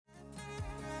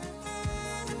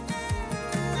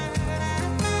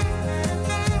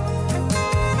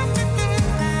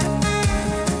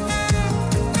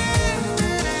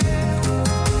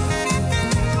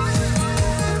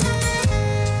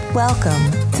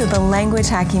Welcome to the Language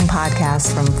Hacking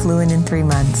Podcast from Fluent in 3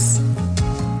 Months.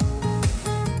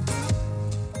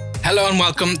 Hello and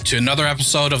welcome to another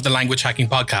episode of the Language Hacking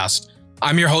Podcast.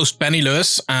 I'm your host, Benny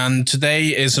Lewis, and today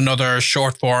is another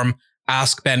short form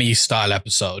Ask Benny style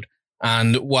episode.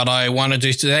 And what I want to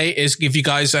do today is give you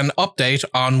guys an update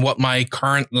on what my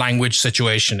current language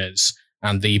situation is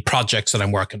and the projects that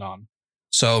I'm working on.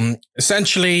 So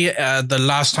essentially, the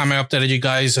last time I updated you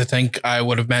guys, I think I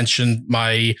would have mentioned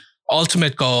my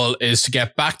ultimate goal is to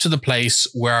get back to the place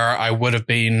where I would have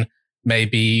been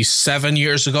maybe 7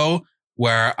 years ago,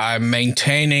 where I'm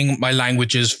maintaining my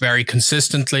languages very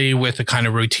consistently with the kind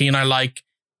of routine I like.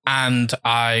 And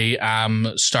I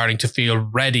am starting to feel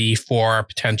ready for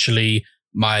potentially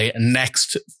my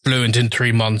next Fluent in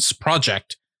 3 Months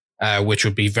project, which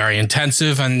would be very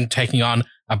intensive and taking on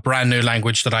a brand new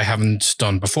language that I haven't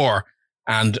done before.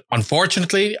 And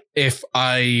unfortunately, if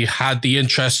I had the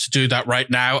interest to do that right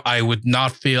now, I would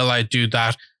not feel I'd do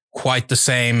that quite the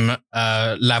same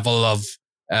level of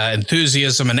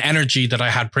enthusiasm and energy that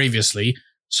I had previously.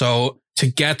 So to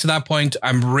get to that point,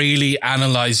 I'm really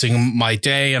analyzing my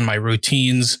day and my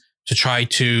routines to try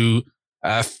to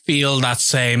feel that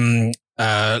same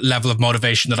level of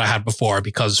motivation that I had before.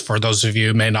 Because for those of you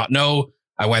who may not know,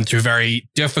 I went through very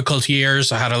difficult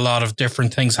years. I had a lot of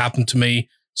different things happen to me.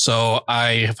 So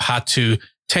I have had to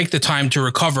take the time to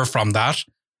recover from that.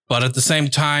 But at the same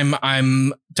time,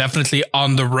 I'm definitely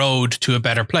on the road to a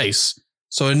better place.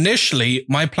 So initially,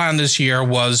 my plan this year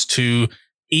was to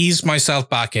ease myself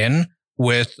back in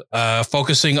with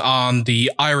focusing on the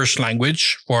Irish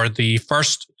language for the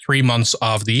first 3 months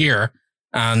of the year,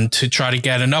 and to try to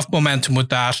get enough momentum with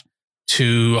that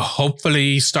to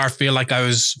hopefully start feeling like I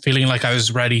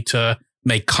was ready to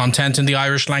make content in the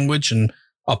Irish language and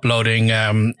uploading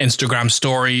Instagram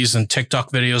stories and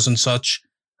TikTok videos and such.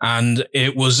 And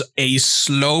it was a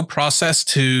slow process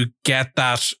to get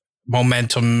that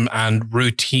momentum and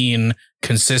routine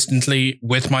consistently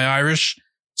with my Irish.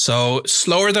 So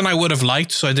slower than I would have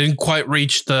liked. So I didn't quite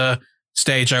reach the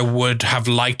stage I would have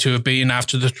liked to have been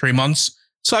after the 3 months.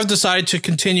 So I've decided to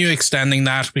continue extending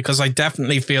that because I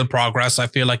definitely feel progress. I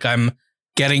feel like I'm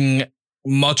getting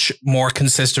much more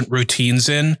consistent routines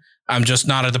in. I'm just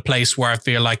not at a place where I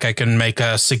feel like I can make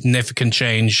a significant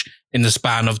change in the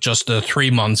span of just the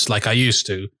 3 months like I used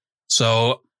to.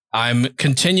 So I'm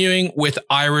continuing with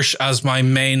Irish as my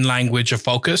main language of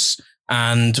focus.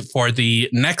 And for the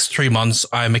next 3 months,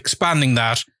 I'm expanding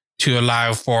that to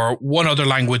allow for one other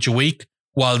language a week,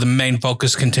 while the main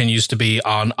focus continues to be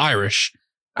on Irish.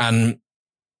 And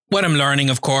what I'm learning,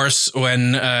 of course,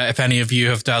 if any of you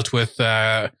have dealt with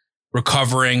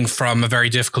recovering from a very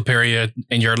difficult period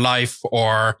in your life,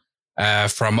 or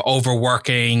from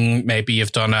overworking, maybe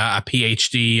you've done a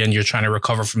PhD and you're trying to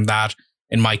recover from that.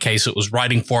 In my case, it was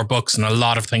writing 4 books and a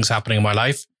lot of things happening in my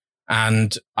life.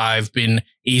 And I've been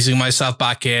easing myself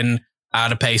back in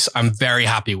at a pace I'm very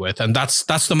happy with. And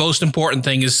that's the most important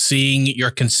thing, is seeing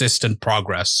your consistent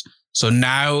progress. So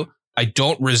now I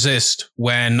don't resist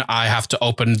when I have to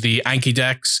open the Anki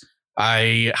decks.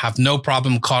 I have no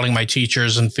problem calling my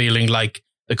teachers and feeling like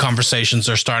the conversations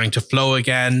are starting to flow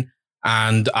again.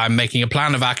 And I'm making a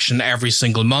plan of action every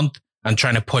single month and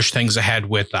trying to push things ahead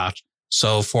with that.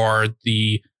 So for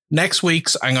the next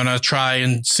weeks, I'm going to try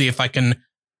and see if I can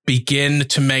begin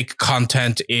to make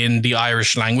content in the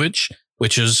Irish language,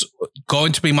 which is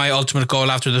going to be my ultimate goal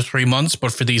after the 3 months.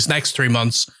 But for these next 3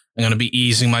 months, I'm going to be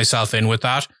easing myself in with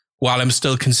that while I'm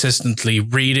still consistently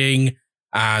reading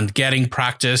and getting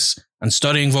practice and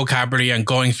studying vocabulary and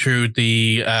going through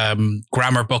the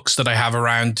grammar books that I have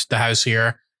around the house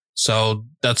here. So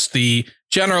that's the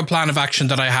general plan of action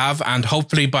that I have. And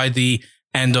hopefully by the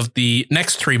end of the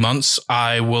next 3 months,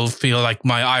 I will feel like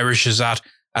my Irish is at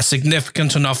a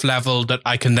significant enough level that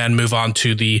I can then move on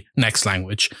to the next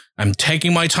language. I'm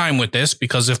taking my time with this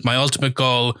because if my ultimate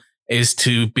goal is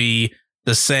to be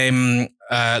the same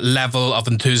level of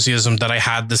enthusiasm that I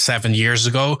had the 7 years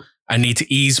ago, I need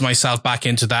to ease myself back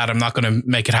into that. I'm not going to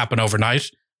make it happen overnight.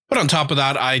 But on top of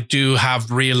that, I do have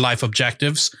real life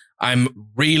objectives. I'm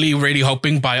really, really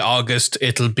hoping by August,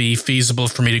 it'll be feasible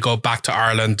for me to go back to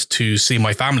Ireland to see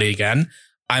my family again.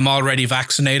 I'm already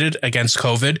vaccinated against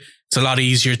COVID. It's a lot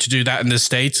easier to do that in the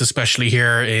States, especially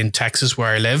here in Texas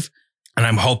where I live. And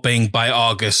I'm hoping by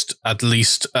August, at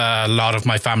least a lot of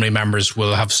my family members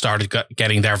will have started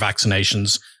getting their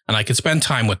vaccinations and I can spend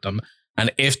time with them. And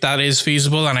if that is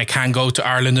feasible and I can go to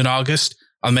Ireland in August,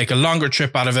 I'll make a longer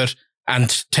trip out of it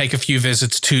and take a few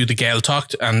visits to the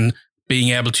Gaeltacht, and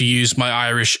being able to use my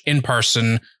Irish in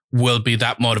person will be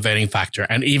that motivating factor.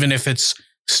 And even if it's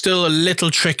still a little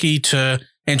tricky to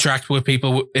interact with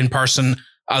people in person,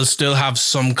 I'll still have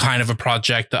some kind of a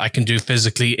project that I can do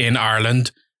physically in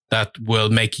Ireland that will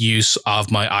make use of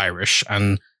my Irish.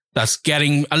 And that's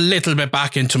getting a little bit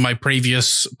back into my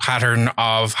previous pattern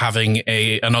of having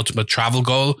an ultimate travel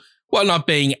goal, while not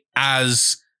being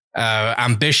as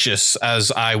ambitious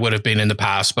as I would have been in the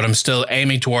past. But I'm still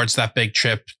aiming towards that big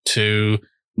trip to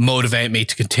motivate me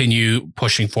to continue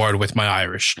pushing forward with my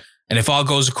Irish. And if all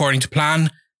goes according to plan,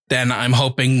 then I'm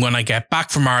hoping when I get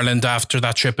back from Ireland after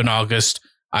that trip in August,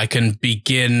 I can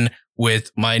begin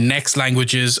with my next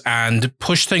languages and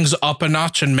push things up a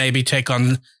notch and maybe take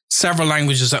on several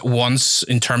languages at once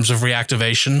in terms of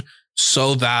reactivation,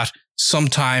 so that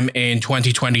sometime in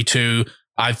 2022,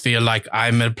 I feel like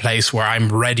I'm in a place where I'm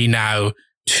ready now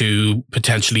to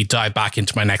potentially dive back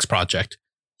into my next project.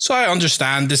 So I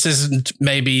understand this isn't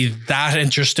maybe that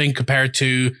interesting compared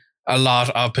to a lot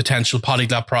of potential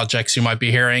polyglot projects you might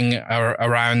be hearing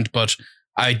around, but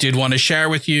I did want to share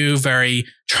with you very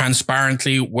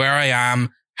transparently where I am,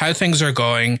 how things are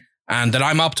going, and that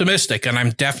I'm optimistic and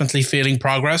I'm definitely feeling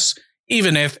progress.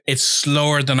 Even if it's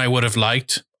slower than I would have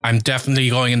liked, I'm definitely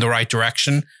going in the right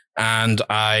direction. And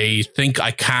I think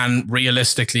I can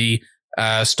realistically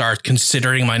start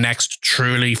considering my next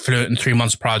truly Fluent in 3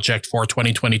 Months project for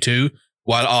 2022,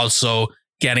 while also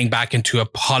getting back into a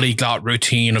polyglot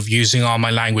routine of using all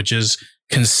my languages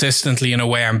consistently in a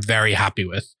way I'm very happy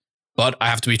with. But I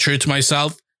have to be true to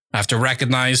myself. I have to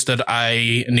recognize that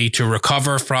I need to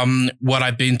recover from what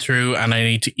I've been through and I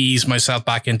need to ease myself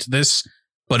back into this.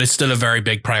 But it's still a very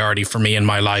big priority for me in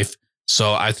my life.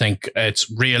 So I think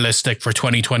it's realistic for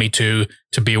 2022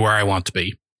 to be where I want to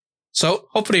be. So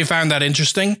hopefully you found that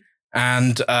interesting.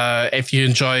 And if you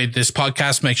enjoyed this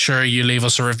podcast, make sure you leave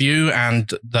us a review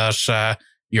and that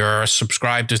you're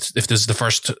subscribed if this is the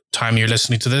first time you're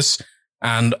listening to this.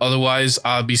 And otherwise,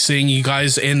 I'll be seeing you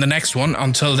guys in the next one.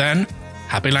 Until then,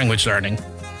 happy language learning.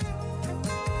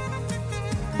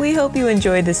 We hope you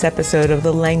enjoyed this episode of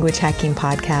the Language Hacking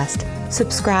Podcast.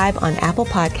 Subscribe on Apple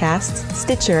Podcasts,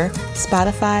 Stitcher,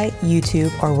 Spotify,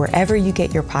 YouTube, or wherever you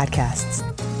get your podcasts.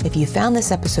 If you found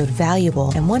this episode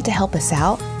valuable and want to help us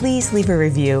out, please leave a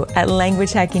review at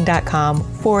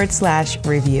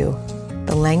languagehacking.com/review.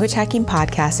 The Language Hacking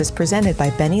Podcast is presented by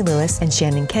Benny Lewis and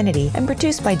Shannon Kennedy and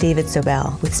produced by David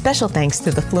Sobel, with special thanks to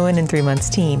the Fluent in 3 Months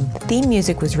team. The theme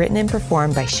music was written and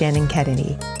performed by Shannon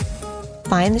Kennedy.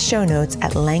 Find the show notes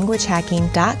at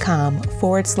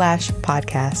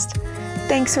languagehacking.com/podcast.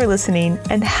 Thanks for listening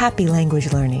and happy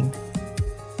language learning.